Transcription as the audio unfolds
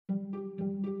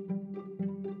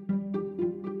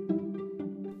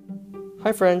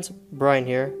Hi friends, Brian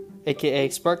here, aka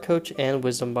Spark Coach and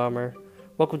Wisdom Bomber.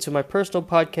 Welcome to my personal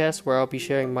podcast where I'll be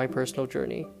sharing my personal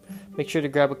journey. Make sure to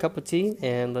grab a cup of tea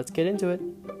and let's get into it.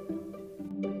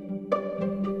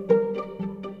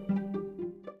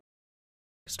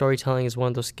 Storytelling is one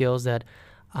of those skills that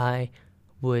I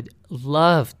would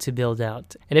love to build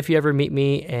out. And if you ever meet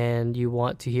me and you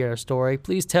want to hear a story,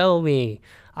 please tell me.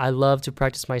 I love to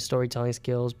practice my storytelling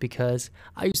skills because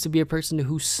I used to be a person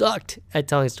who sucked at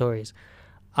telling stories.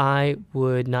 I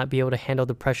would not be able to handle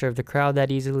the pressure of the crowd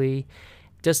that easily.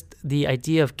 Just the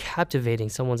idea of captivating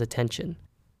someone's attention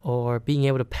or being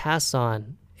able to pass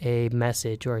on a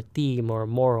message or a theme or a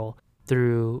moral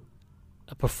through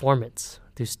a performance,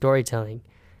 through storytelling,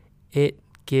 it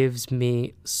gives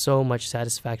me so much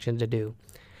satisfaction to do.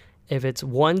 If it's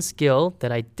one skill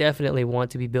that I definitely want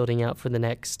to be building out for the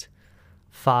next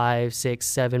 5, 6,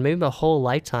 7, maybe my whole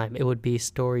lifetime, it would be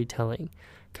storytelling.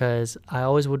 Because I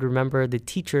always would remember the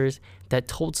teachers that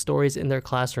told stories in their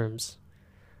classrooms.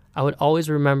 I would always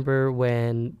remember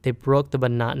when they broke the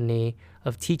monotony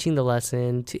of teaching the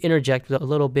lesson to interject with a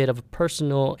little bit of a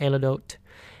personal anecdote.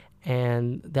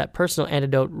 And that personal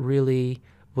anecdote really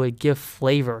would give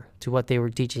flavor to what they were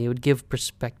teaching. It would give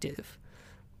perspective.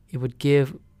 It would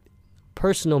give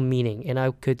personal meaning. And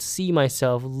I could see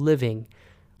myself living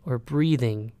or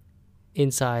breathing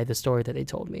inside the story that they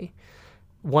told me.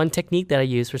 One technique that I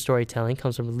use for storytelling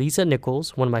comes from Lisa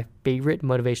Nichols, one of my favorite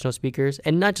motivational speakers,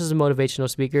 and not just a motivational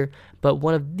speaker, but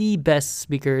one of the best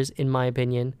speakers in my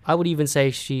opinion. I would even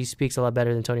say she speaks a lot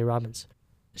better than Tony Robbins.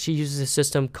 She uses a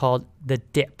system called the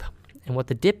dip. And what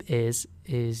the dip is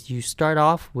you start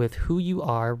off with who you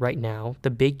are right now, the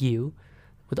big you,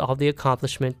 with all the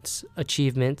accomplishments,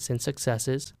 achievements, and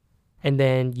successes, and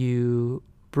then you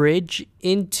bridge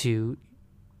into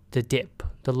the dip,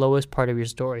 the lowest part of your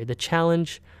story, the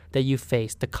challenge that you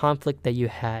faced, the conflict that you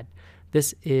had.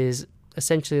 This is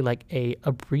essentially like a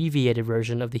abbreviated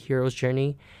version of the hero's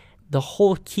journey. The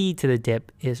whole key to the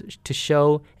dip is to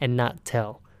show and not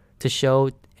tell. To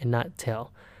show and not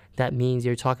tell. That means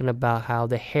you're talking about how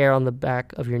the hair on the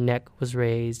back of your neck was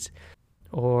raised,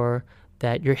 or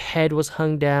that your head was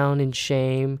hung down in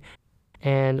shame.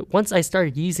 And once I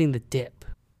started using the dip,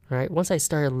 right? Once I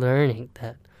started learning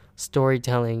that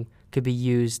storytelling could be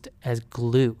used as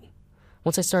glue.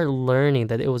 Once I started learning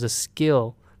that it was a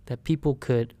skill that people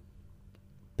could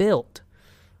build,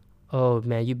 oh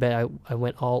man, you bet I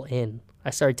went all in. I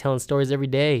started telling stories every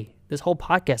day. This whole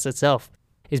podcast itself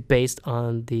is based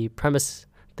on the premise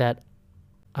that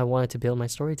I wanted to build my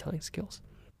storytelling skills.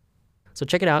 So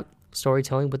check it out,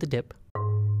 Storytelling with the Dip.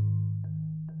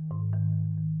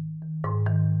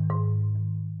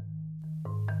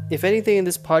 If anything in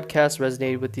this podcast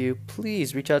resonated with you,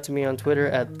 please reach out to me on Twitter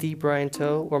at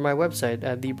TheBrianToe or my website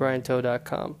at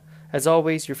TheBrianToe.com. As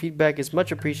always, your feedback is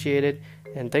much appreciated,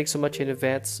 and thanks so much in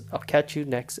advance. I'll catch you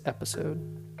next episode.